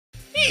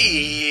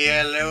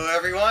Hello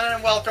everyone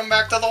and welcome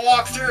back to the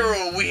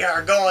walkthrough. We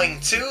are going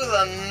to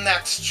the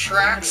next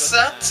track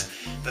set,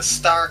 the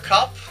Star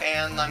Cup,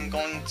 and I'm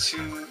going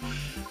to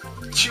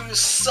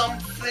choose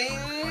something.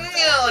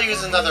 Yeah, I'll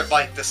use another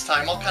bike this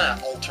time. I'll kind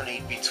of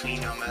alternate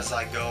between them as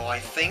I go, I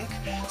think.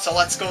 So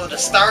let's go to the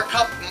Star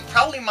Cup,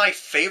 probably my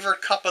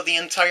favorite cup of the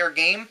entire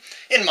game,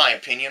 in my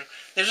opinion.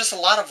 There's just a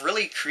lot of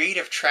really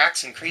creative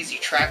tracks and crazy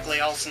track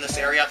layouts in this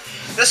area.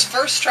 This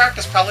first track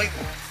is probably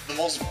the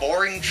most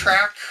boring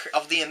track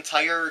of the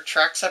entire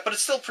track set, but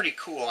it's still pretty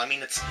cool. I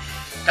mean, it's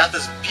got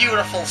this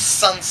beautiful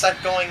sunset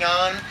going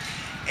on,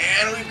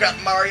 and we've got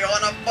Mario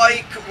on a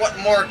bike. What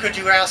more could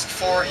you ask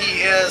for?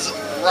 He is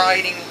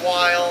riding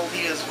wild,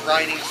 he is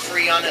riding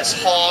free on his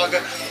hog,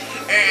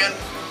 and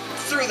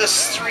through the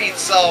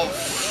streets of,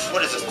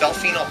 what is this,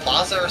 Delfino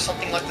Plaza or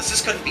something like this?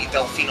 This couldn't be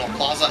Delfino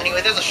Plaza.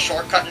 Anyway, there's a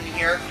shortcut in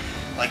here.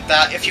 Like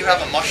that. If you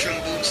have a mushroom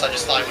boost, I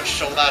just thought I would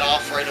show that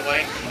off right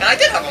away. And I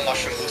did have a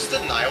mushroom boost,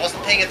 didn't I? I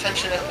wasn't paying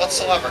attention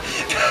whatsoever.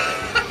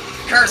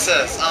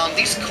 Curses.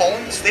 These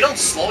cones, they don't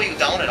slow you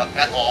down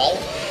at all.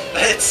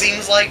 It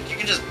seems like you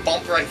can just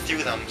bump right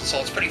through them. So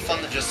it's pretty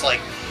fun to just like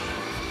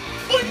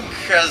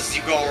blink as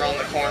you go around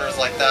the corners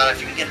like that.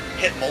 If you can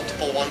hit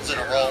multiple ones in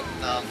a row.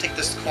 Take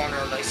this corner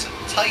nice and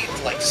tight,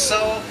 like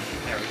so.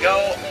 There we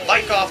go.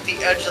 Bike off the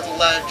edge of the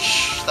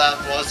ledge. That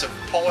was a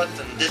poet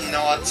and didn't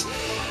know it.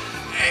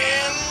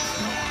 And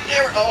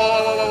there,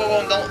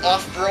 oh, no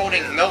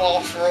off-roading, no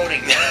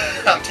off-roading.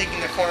 I'm taking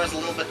the corners a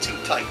little bit too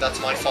tight,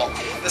 that's my fault.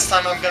 This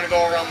time I'm going to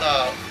go around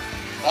the,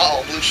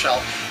 blue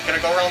shell. Going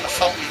to go around the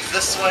fountains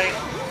this way.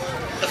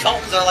 The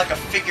fountains are like a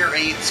figure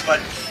eights, but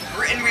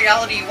in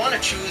reality you want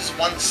to choose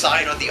one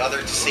side or the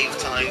other to save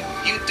time.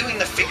 Doing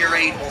the figure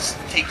eight will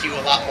take you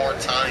a lot more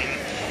time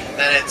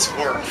than it's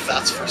worth,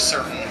 that's for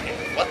certain.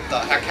 What the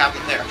heck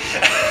happened there?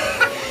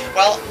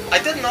 Well, I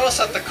did notice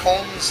that the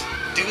cones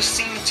do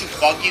seem to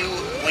bug you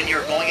when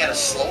you're going at a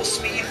slow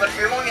speed, but if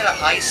you're going at a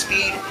high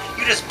speed,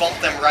 you just bump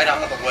them right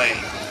out of the way.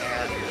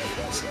 And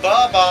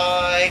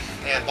bye-bye.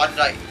 And why did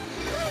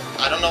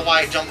I don't know why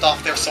I jumped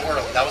off there so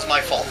early. That was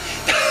my fault.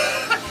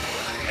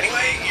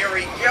 Anyway, here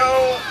we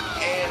go.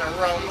 And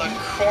around the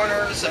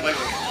corners. And wait.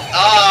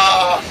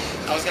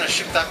 I was going to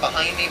shoot that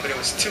behind me, but it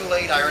was too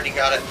late. I already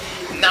got it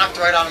knocked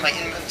right out of my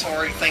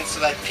inventory thanks to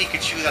that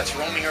Pikachu that's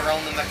roaming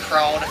around in the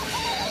crowd.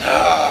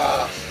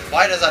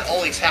 Why does that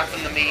always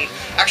happen to me?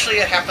 Actually,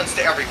 it happens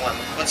to everyone.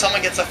 When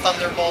someone gets a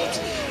Thunderbolt,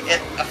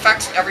 it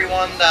affects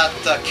everyone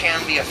that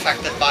can be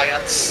affected by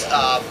it.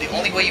 The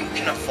only way you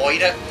can avoid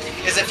it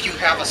is if you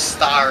have a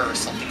star or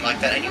something like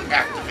that and you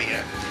activate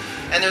it.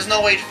 And there's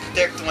no way to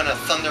predict when a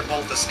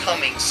Thunderbolt is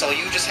coming, so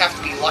you just have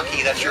to be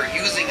lucky that you're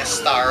using a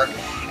star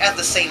at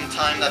the same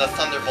time that a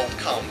Thunderbolt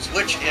comes,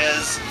 which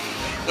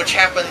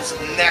happens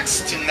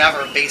next to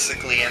never,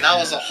 basically, and that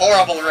was a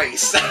horrible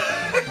race.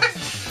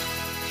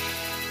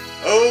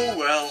 Oh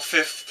well,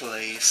 5th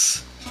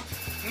place.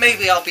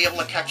 Maybe I'll be able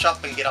to catch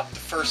up and get up to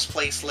 1st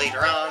place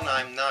later on,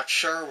 I'm not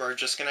sure, we're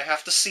just gonna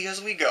have to see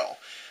as we go.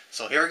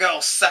 So here we go,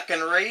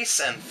 2nd race,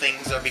 and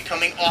things are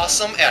becoming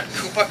awesome at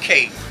Koopa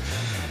Cape.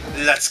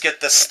 Let's get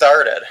this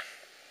started.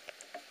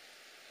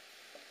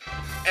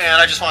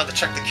 And I just wanted to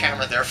check the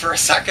camera there for a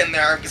second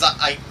there, because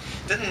I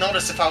didn't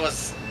notice if I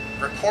was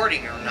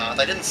recording or not.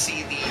 I didn't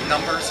see the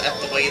numbers at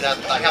the way that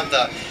I have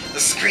the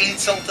screen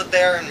tilted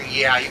there, and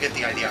yeah, you get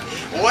the idea.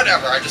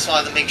 Whatever, I just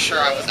wanted to make sure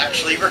I was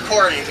actually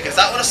recording, because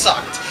that would have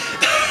sucked.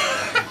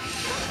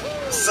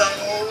 So,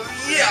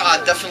 yeah,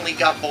 I definitely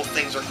got both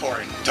things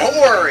recording. Don't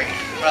worry!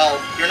 Well,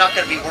 you're not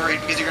going to be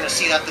worried, because you're going to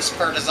see that this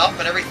part is up,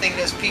 and everything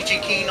is peachy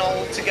keen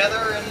all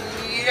together, and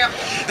yeah.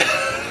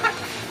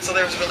 So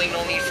there's really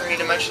no need for me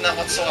to mention that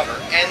whatsoever.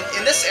 And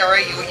in this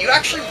area, you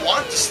actually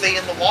want to stay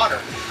in the water.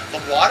 The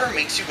water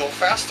makes you go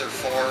faster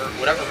for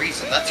whatever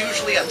reason. That's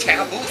usually a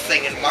taboo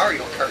thing in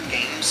Mario Kart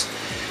games.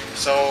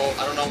 So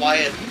I don't know why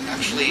it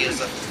actually is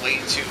a way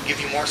to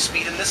give you more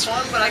speed in this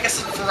one, but I guess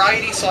it's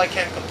variety, so I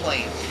can't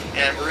complain.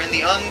 And we're in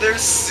the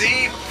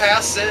Undersea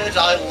Passage.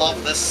 I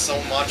love this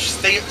so much.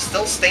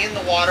 Still stay in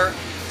the water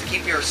to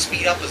keep your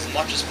speed up as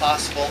much as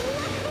possible.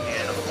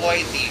 And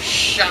avoid the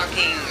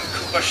shocking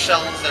Koopa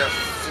shells that are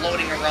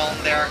floating around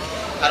there.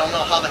 I don't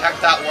know how the heck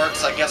that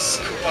works. I guess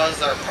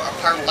Koopas are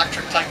part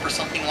electric type or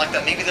something like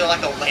that. Maybe they're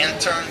like a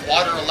lantern,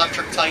 water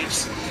electric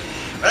types.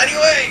 But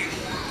anyway,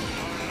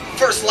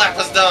 1st lap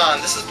is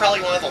done. This is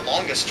probably one of the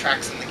longest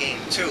tracks in the game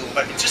too,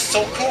 but it's just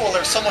so cool.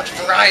 There's so much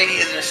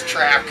variety in this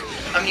track.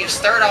 I mean, you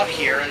start out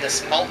here in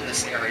this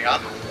mountainous area,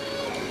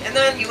 and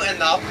then you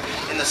end up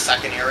in the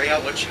 2nd area,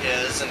 which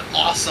is an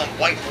awesome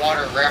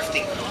whitewater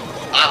rafting.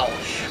 Wow.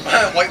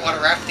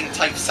 Whitewater rafting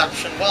type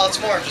section. Well, it's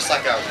more just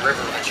like a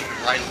river that you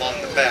can ride along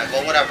the bed.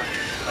 Well, whatever.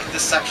 Like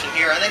this section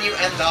here. And then you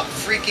end up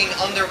freaking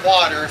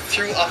underwater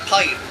through a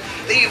pipe.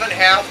 They even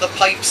have the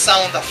pipe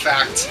sound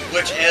effect,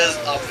 which is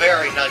a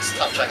very nice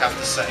touch, I have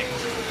to say.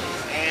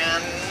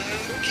 And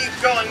keep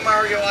going,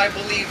 Mario. I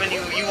believe in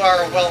you. You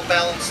are a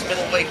well-balanced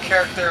middleweight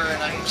character,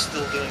 and I'm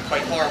still doing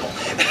quite horrible.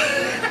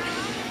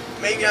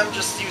 Maybe I'm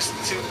just used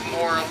to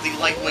more of the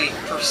lightweight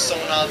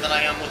persona than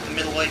I am with the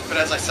middleweight, but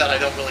as I said, I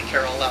don't really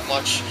care all that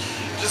much.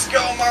 Just go,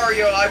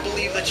 Mario! I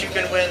believe that you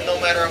can win no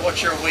matter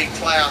what your weight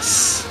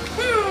class.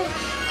 Woo!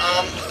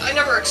 I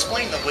never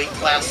explained the weight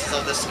classes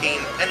of this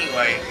game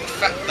anyway.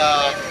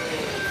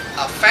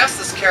 The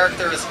fastest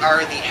characters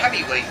are the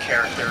heavyweight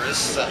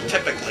characters,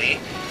 typically.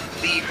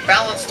 The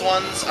balanced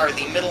ones are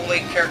the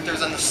middleweight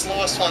characters, and the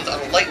slowest ones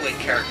are the lightweight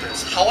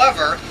characters.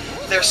 However,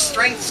 their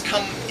strengths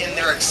come in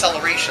their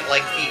acceleration.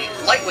 Like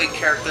the lightweight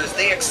characters,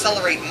 they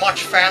accelerate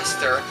much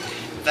faster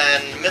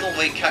than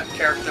middleweight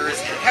characters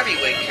and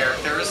heavyweight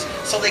characters,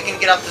 so they can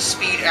get up to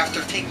speed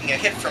after taking a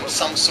hit from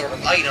some sort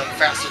of item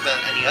faster than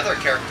any other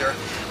character,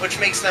 which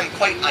makes them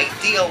quite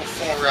ideal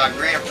for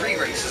Grand Prix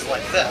races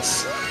like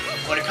this.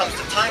 When it comes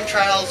to time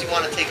trials, you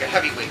want to take a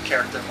heavyweight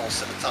character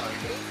most of the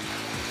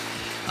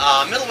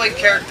time. Middleweight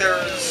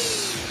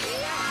characters,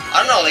 I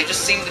don't know, they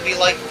just seem to be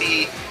like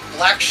the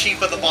black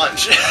sheep of the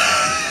bunch.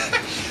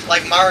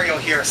 Like Mario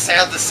here,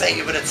 sad to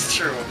say, but it's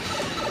true.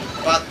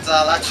 But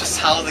that's just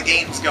how the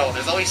games go.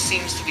 There always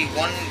seems to be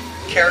one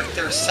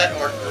character set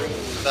or group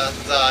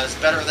that is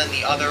better than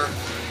the other.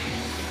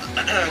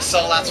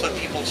 So that's what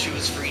people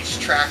choose for each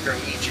track or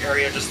each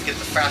area, just to get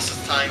the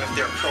fastest time if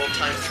they're pro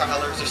time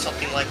trialers or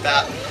something like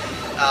that.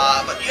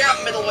 But yeah,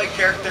 middleweight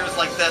characters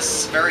like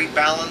this, very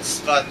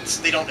balanced, but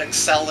they don't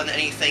excel in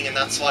anything, and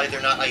that's why they're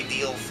not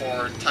ideal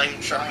for time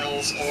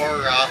trials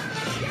or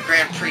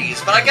Grand Prix.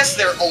 But I guess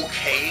they're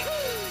okay,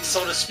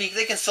 so to speak.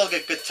 They can still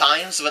get good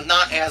times, but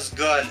not as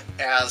good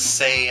as,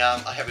 say, a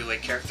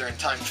heavyweight character in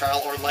time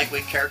trial or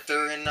lightweight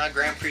character in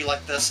Grand Prix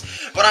like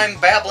this. But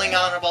I'm babbling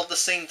on about the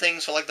same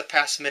things for like the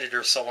past minute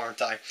or so,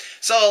 aren't I?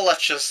 So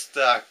let's just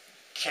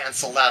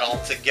cancel that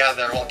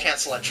altogether. Well,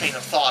 cancel that train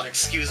of thought,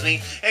 excuse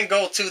me, and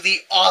go to the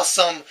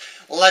awesome,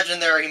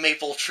 legendary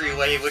Maple Tree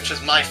Way, which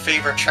is my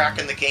favorite track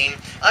in the game.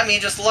 I mean,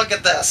 just look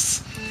at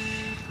this.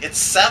 It's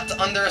set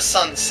under a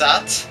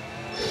sunset.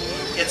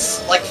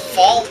 It's like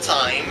fall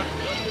time.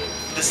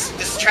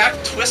 This track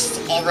twists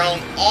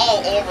around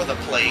all over the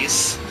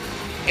place,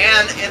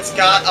 and it's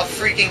got a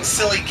freaking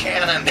silly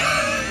cannon.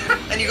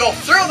 And you go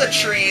through the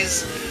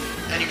trees,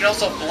 and you can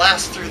also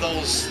blast through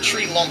those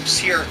tree lumps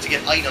here to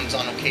get items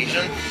on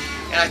occasion.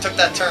 And I took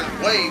that turn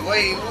way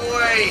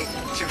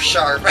too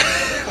sharp,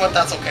 but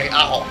that's okay.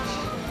 Ow.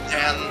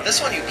 And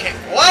this one you can't.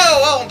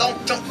 Whoa!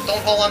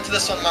 Don't hold on to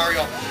this one,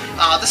 Mario.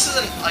 This is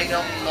an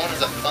item known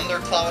as a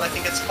Thundercloud, I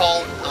think it's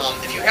called.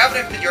 If you have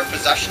it in your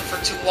possession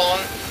for too long,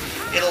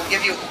 it'll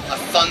give you a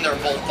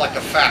Thunderbolt-like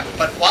effect.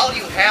 But while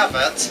you have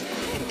it,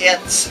 it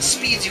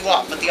speeds you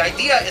up. But the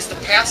idea is to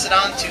pass it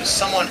on to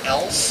someone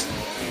else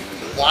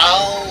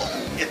while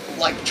it,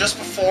 like, just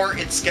before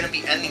it's going to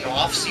be ending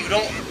off, so you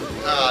don't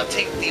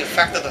take the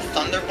effect of the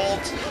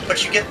Thunderbolt,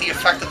 but you get the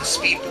effect of the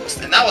speed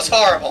boost. And that was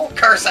horrible.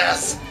 Curse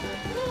ass!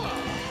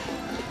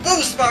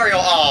 Boost, Mario!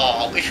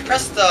 Oh, if you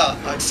press the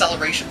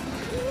acceleration...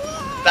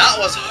 That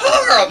was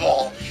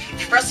horrible!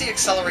 If you press the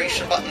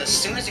acceleration button, as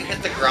soon as you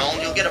hit the ground,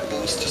 you'll get a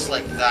boost just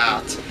like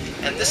that.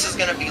 And this is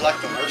going to be like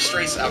the worst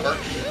race ever.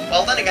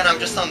 Well, then again, I'm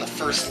just on the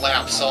first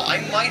lap, so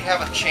I might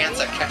have a chance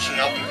at catching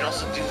up. You can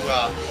also do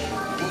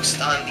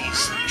boost on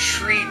these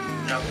tree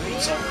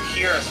roots over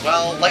here as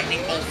well.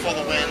 Lightning Bolt for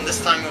the win.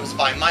 This time it was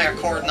by my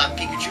accord, not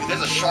Pikachu.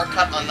 There's a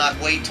shortcut on that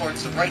way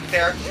towards the right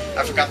there.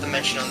 I forgot to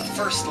mention on the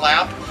first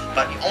lap,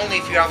 but only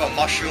if you have a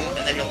mushroom,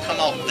 and then you'll come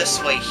out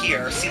this way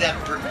here. See that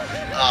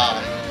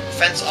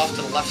fence off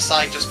to the left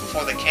side just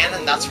before the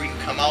cannon? That's where you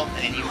come out,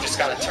 and you just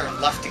gotta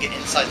turn left to get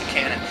inside the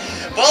cannon.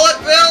 Bullet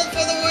Bill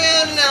for the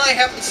win! And I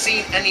haven't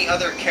seen any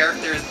other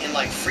characters in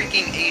like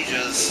freaking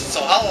ages,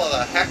 so how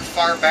the heck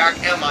far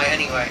back am I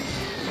anyway?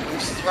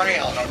 Boost is running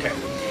out, okay.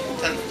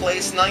 10th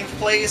place, 9th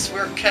place,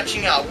 we're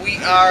catching up. We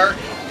are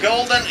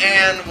golden,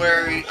 and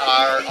we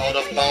are out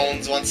of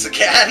bounds once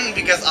again,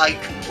 because I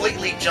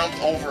completely jumped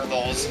over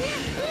those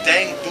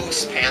dang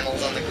boost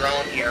panels on the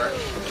ground here.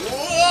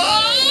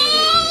 Whoa!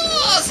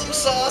 Awesome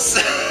sauce!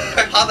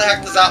 How the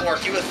heck does that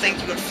work? You would think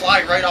you would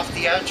fly right off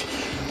the edge,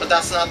 but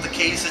that's not the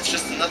case. It's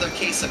just another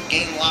case of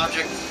game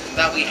logic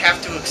that we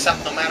have to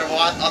accept no matter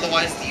what,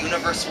 otherwise the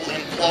universe will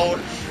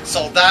implode.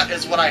 So that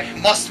is what I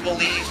must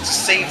believe to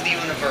save the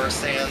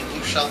universe, and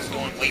Blue Shell's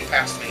going way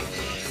past me.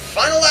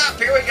 Final lap,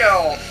 here we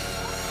go!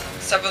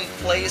 7th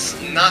place,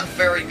 not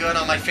very good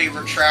on my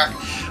favorite track.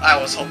 I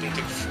was hoping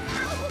to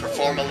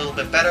perform a little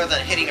bit better than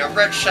hitting a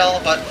red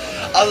shell, but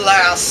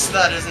alas,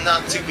 that is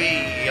not to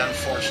be,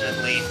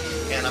 unfortunately.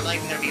 And I'm not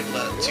even going to be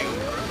able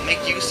to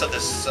make use of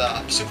this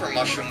super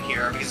mushroom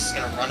here, because it's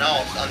going to run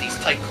out on these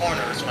tight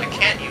corners when I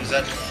can't use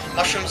it.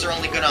 Mushrooms are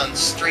only good on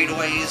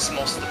straightaways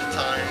most of the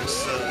time,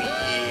 so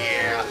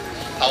yeah.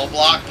 Power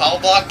block, power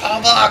block,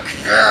 power block!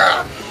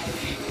 Yeah!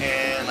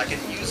 And I can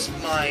use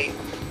my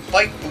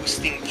bike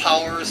boosting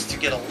powers to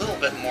get a little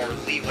bit more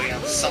leeway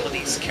on some of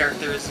these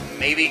characters,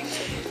 maybe.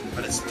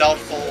 But it's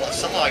doubtful.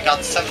 Somehow I got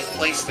 7th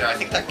place there. I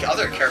think that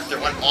other character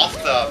went off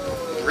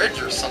the bridge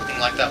or something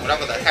like that.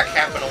 Whatever the heck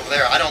happened over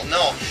there, I don't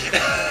know.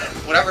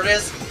 Whatever it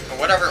is, or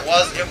whatever it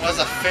was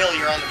a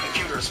failure on the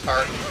computer's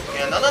part.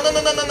 And no.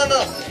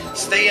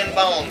 Stay in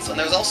bounds. And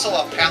there's also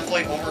a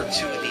pathway over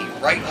to the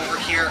right over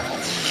here.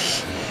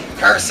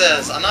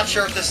 Curses! I'm not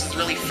sure if this is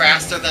really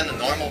faster than the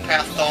normal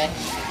path, though.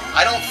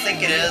 I don't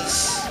think it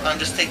is. I'm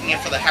just taking it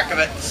for the heck of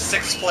it.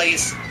 6th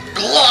place.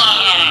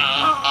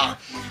 Blah!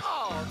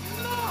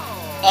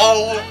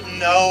 Oh,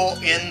 no,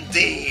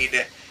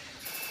 indeed.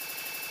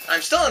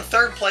 I'm still in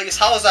 3rd place.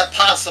 How is that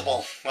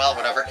possible? Well,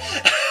 whatever.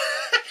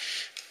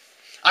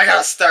 I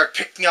gotta start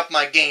picking up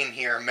my game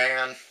here,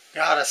 man.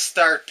 Gotta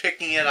start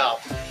picking it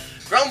up.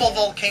 Grumble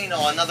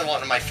Volcano, another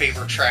one of my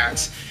favorite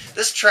tracks.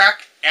 This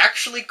track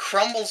actually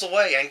crumbles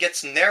away and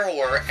gets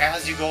narrower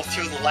as you go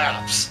through the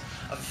laps.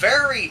 A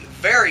very,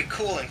 very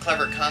cool and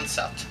clever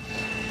concept.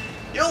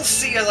 You'll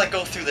see as I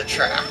go through the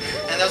track.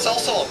 And there's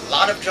also a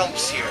lot of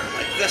jumps here,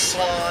 like this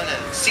one,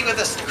 and see where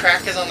this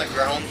crack is on the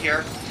ground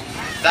here?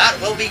 That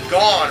will be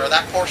gone, or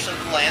that portion of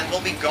the land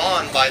will be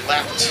gone by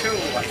lap 2,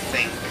 I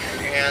think.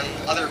 And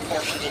other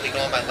portions will be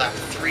gone by lap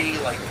 3,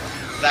 like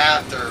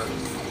that, or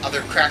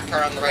other crack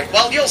part on the right.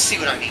 Well, you'll see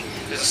what I mean.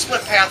 There's a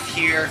split path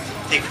here.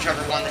 Take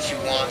whichever one that you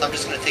want. I'm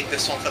just going to take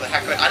this one for the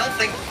heck of it. I don't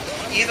think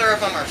either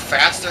of them are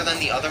faster than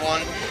the other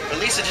one, but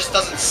at least it just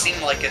doesn't seem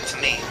like it to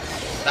me.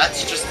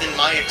 That's just in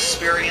my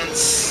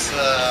experience.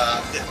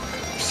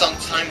 Some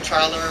time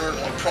trialer,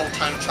 a pro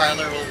time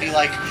trialer will be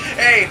like,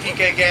 hey,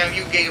 PkGam,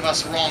 you gave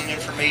us wrong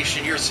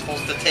information. You're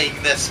supposed to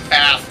take this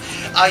path.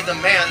 I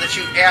demand that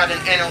you add an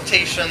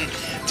annotation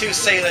to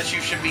say that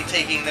you should be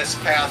taking this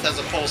path as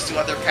opposed to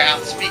other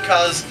paths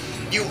because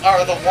you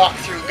are the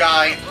walkthrough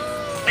guy.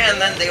 And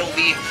then they will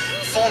be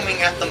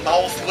foaming at the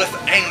mouth with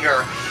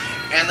anger.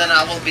 And then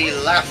I will be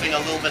laughing a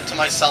little bit to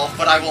myself,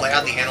 but I will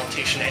add the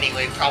annotation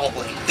anyway,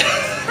 probably.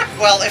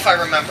 Well, if I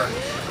remember.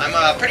 I'm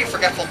a pretty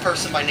forgetful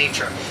person by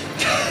nature.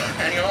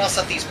 And you'll notice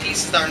that these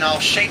pieces are now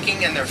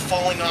shaking and they're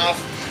falling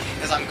off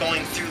as I'm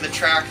going through the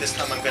track. This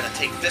time I'm going to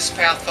take this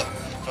path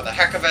for the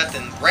heck of it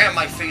and ram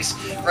my face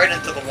right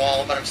into the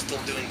wall, but I'm still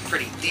doing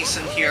pretty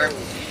decent here.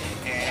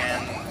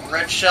 And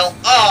red shell.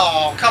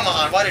 Oh, come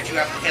on. Why did you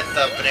have to hit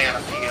the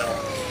banana peel?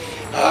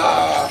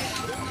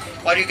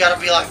 Why do you gotta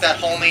be like that,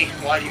 homie?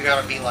 Why do you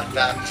gotta be like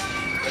that?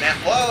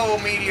 Whoa,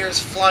 meteors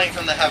flying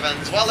from the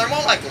heavens. Well, they're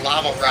more like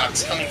lava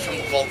rocks coming from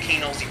the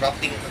volcanoes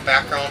erupting in the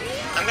background.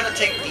 I'm gonna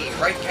take the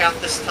right path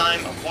this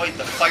time, avoid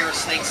the fire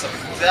snakes of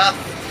death,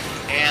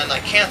 and I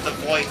can't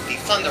avoid the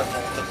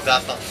thunderbolt of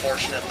death,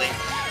 unfortunately.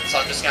 So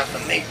I'm just gonna have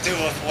to make do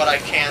with what I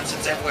can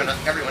since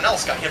everyone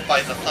else got hit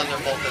by the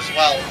thunderbolt as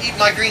well. Eat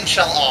my green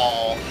shell.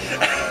 Aww.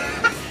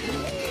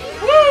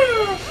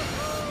 Woo!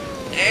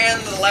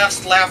 And the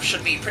last lap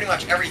should be pretty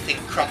much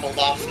everything crumbled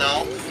off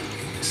now.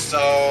 So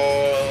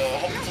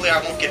hopefully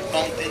I won't get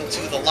bumped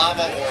into the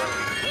lava or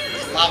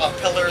lava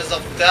pillars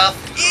of death.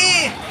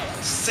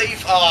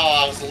 Safe.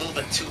 Oh, I was a little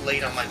bit too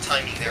late on my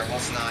timing there,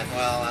 wasn't I?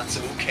 Well, that's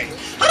okay.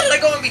 How did I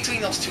go in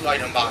between those two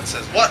item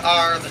boxes? What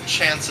are the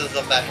chances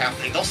of that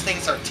happening? Those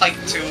things are type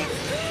 2. Anyway,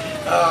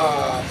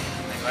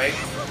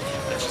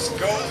 let's just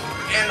go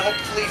and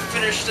hopefully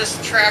finish this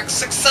track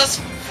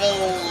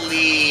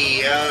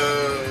successfully.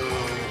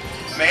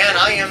 Man,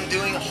 I am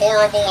doing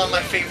horrible on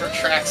my favorite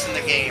tracks in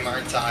the game,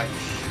 aren't I?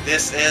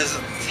 This is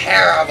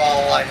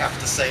terrible, I have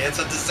to say. It's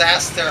a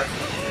disaster.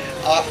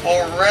 A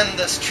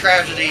horrendous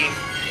tragedy.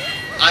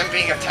 I'm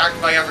being attacked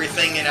by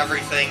everything and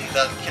everything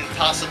that can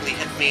possibly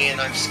hit me,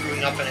 and I'm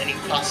screwing up in any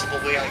possible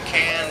way I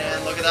can.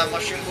 And look at that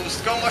mushroom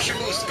boost. Go mushroom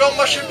boost! Go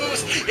mushroom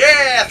boost!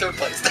 Yeah! 3rd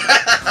place.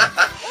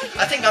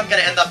 I think I'm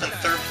going to end up in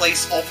 3rd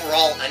place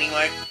overall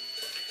anyway.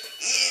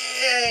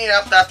 Yeah,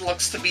 yep, that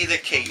looks to be the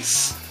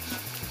case. I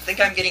think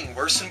I'm getting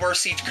worse and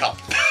worse each cup.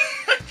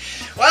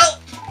 Well,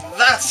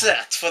 that's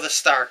it for the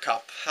Star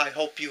Cup. I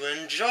hope you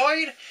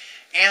enjoyed,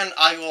 and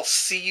I will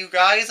see you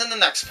guys in the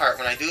next part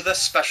when I do the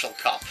Special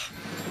Cup.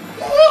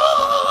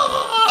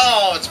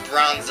 Oh, it's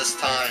bronze this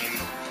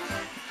time.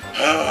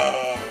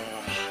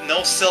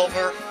 No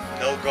silver,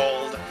 no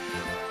gold.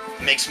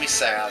 Makes me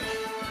sad.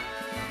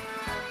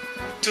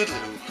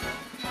 Toodaloo.